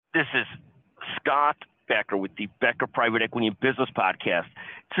This is Scott Becker with the Becker Private Equity and Business Podcast.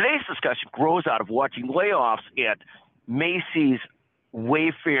 Today's discussion grows out of watching layoffs at Macy's,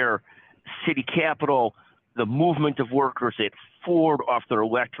 Wayfair, City Capital, the movement of workers at Ford off their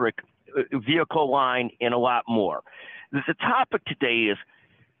electric vehicle line, and a lot more. The topic today is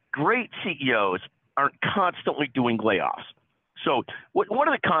great CEOs aren't constantly doing layoffs. So one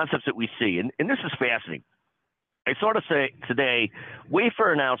of the concepts that we see, and this is fascinating, I sort of say today,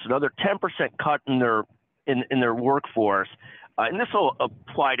 Wayfair announced another 10% cut in their workforce, and this will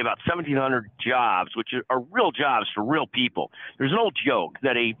apply to about 1,700 jobs, which are real jobs for real people. There's an old joke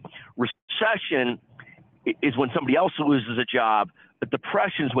that a recession is when somebody else loses a job. A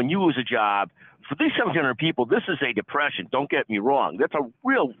depression is when you lose a job. For these 1,700 people, this is a depression. Don't get me wrong. That's a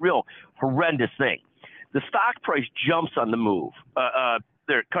real horrendous thing. The stock price jumps on the move.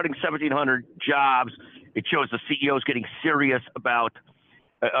 They're cutting 1,700 jobs. It shows the CEOs getting serious about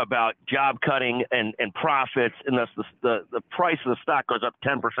job cutting and profits, and thus the price of the stock goes up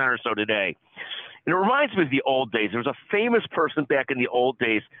 10% or so today. And it reminds me of the old days. There was a famous person back in the old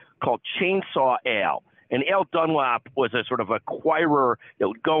days called Chainsaw Al. And Al Dunlap was a sort of acquirer that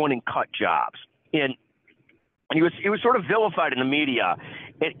would go in and cut jobs. And he was sort of vilified in the media,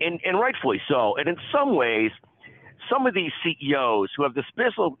 and rightfully so. And in some ways, some of these CEOs who have this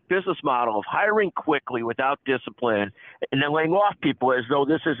business model of hiring quickly without discipline and then laying off people as though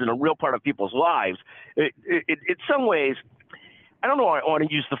this isn't a real part of people's lives, in some ways, I don't know I want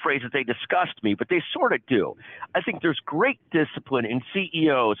to use the phrase that they disgust me, but they sort of do. I think there's great discipline in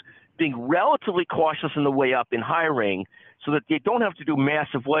CEOs being relatively cautious in the way up in hiring so that they don't have to do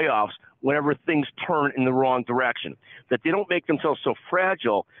massive layoffs whenever things turn in the wrong direction, that they don't make themselves so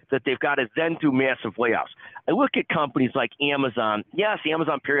fragile that they've got to then do massive layoffs. I look at companies like Amazon. Yes,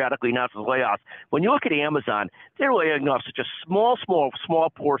 Amazon periodically announces layoffs. When you look at Amazon, they're laying off such a small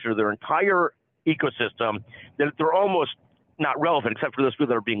portion of their entire ecosystem that they're almost not relevant except for those people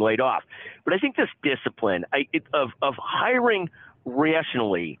that are being laid off. But I think this discipline of hiring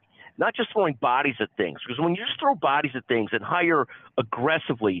rationally, not just throwing bodies at things, because when you just throw bodies at things and hire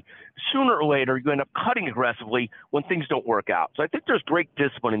aggressively, sooner or later you end up cutting aggressively when things don't work out. So I think there's great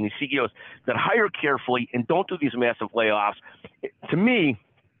discipline in these CEOs that hire carefully and don't do these massive layoffs. To me,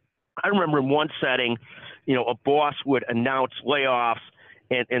 I remember in one setting, a boss would announce layoffs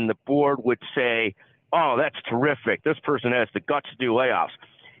and the board would say, "Oh, that's terrific. This person has the guts to do layoffs."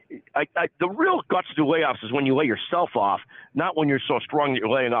 The real guts to do layoffs is when you lay yourself off, not when you're so strong that you're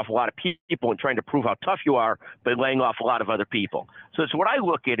laying off a lot of people and trying to prove how tough you are by laying off a lot of other people. So what I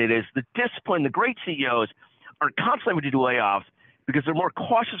look at it is the discipline. The great CEOs are constantly having to do layoffs because they're more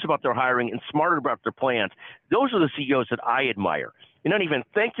cautious about their hiring and smarter about their plans. Those are the CEOs that I admire. In any event,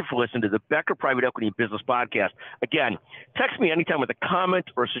 thank you for listening to the Becker Private Equity and Business Podcast. Again, text me anytime with a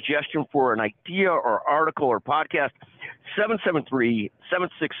comment or a suggestion for an idea or article or podcast,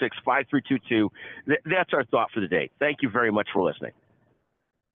 773-766-5322. That's our thought for the day. Thank you very much for listening.